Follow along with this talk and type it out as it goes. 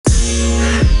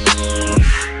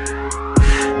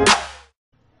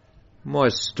My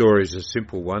story is a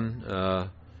simple one.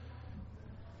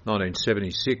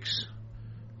 1976,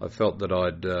 I felt that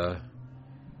I'd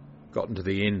gotten to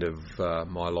the end of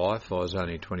my life. I was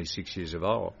only 26 years of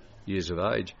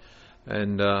age,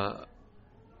 and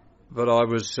but I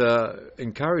was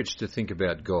encouraged to think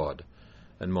about God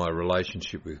and my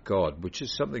relationship with God, which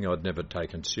is something I'd never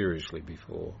taken seriously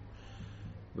before.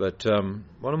 But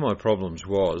one of my problems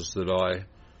was that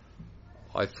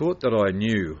I thought that I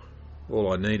knew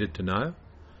all I needed to know.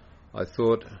 I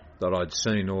thought that I'd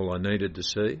seen all I needed to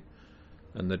see,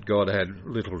 and that God had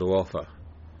little to offer.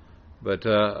 But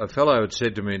a fellow had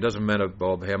said to me, "It doesn't matter,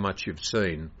 Bob, how much you've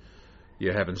seen,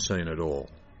 you haven't seen it all.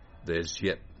 There's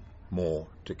yet more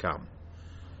to come."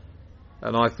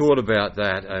 And I thought about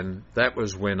that, and that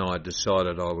was when I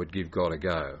decided I would give God a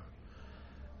go.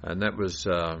 And that was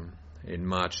in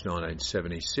March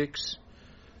 1976,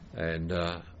 and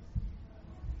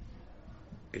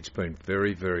it's been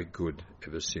very, very good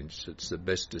ever since. It's the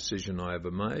best decision I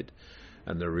ever made,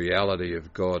 and the reality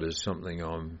of God is something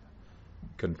I'm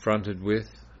confronted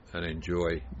with and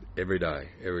enjoy every day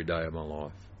of my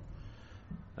life.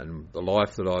 And the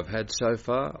life that I've had so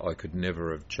far, I could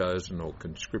never have chosen or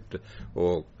scripted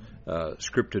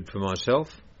for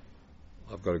myself.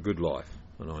 I've got a good life,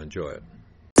 and I enjoy it.